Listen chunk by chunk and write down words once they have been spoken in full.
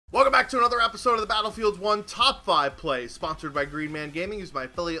Welcome back to another episode of the Battlefield 1 Top 5 Plays, sponsored by Green Man Gaming. Use my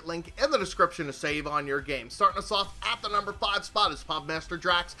affiliate link in the description to save on your game. Starting us off at the number 5 spot is Pubmaster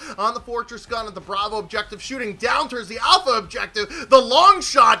Drax on the Fortress gun at the Bravo objective, shooting down towards the Alpha objective. The long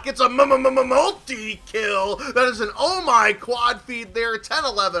shot gets a multi-kill. That is an oh my quad feed there,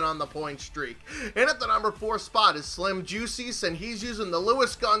 10-11 on the point streak. And at the number 4 spot is Slim Juicies, and he's using the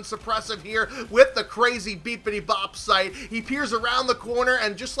Lewis gun suppressive here with the crazy beepity bop sight. He peers around the corner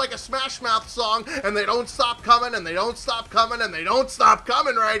and just like a Smash Mouth song, and they don't stop coming, and they don't stop coming, and they don't stop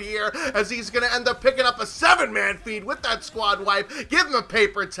coming right here, as he's going to end up picking up a 7-man feed with that squad wipe. Give him a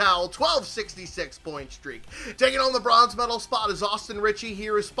paper towel. 1266 point streak. Taking on the bronze medal spot is Austin Ritchie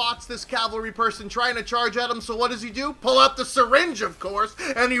here, who spots this cavalry person trying to charge at him. So what does he do? Pull out the syringe, of course,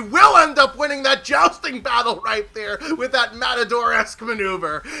 and he will end up winning that jousting battle right there with that Matador-esque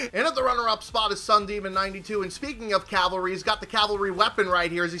maneuver. And at the runner-up spot is Sundemon 92, and speaking of cavalry, he's got the cavalry weapon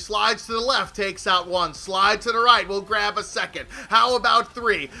right here. As he slides to the left, takes out one, slide to the right, we'll grab a second. How about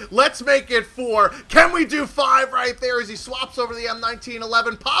 3? Let's make it 4. Can we do 5 right there as he swaps over the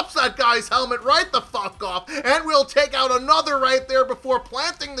M1911, pops that guy's helmet right the fuck off, and we'll take out another right there before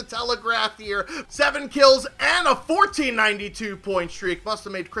planting the telegraph here. 7 kills and a 1492 point streak. Must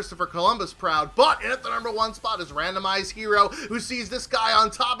have made Christopher Columbus proud. But in at the number 1 spot is Randomized Hero, who sees this guy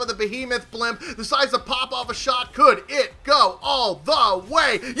on top of the Behemoth Blimp, decides to pop off a shot. Could it go all the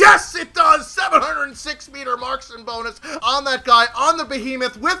way? Yes, it does! 706 meter marksman bonus on that guy on the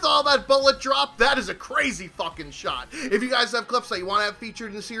Behemoth with all that bullet drop. That is a crazy fucking shot. If you guys have clips that you want to have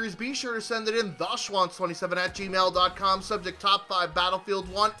featured in the series, be sure to send it in theschwantz27@gmail.com, subject top 5 Battlefield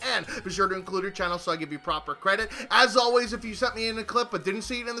 1, and be sure to include your channel so I give you proper credit. As always, if you sent me in a clip but didn't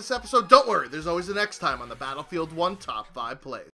see it in this episode, don't worry, there's always the next time on the Battlefield 1 Top 5 Plays.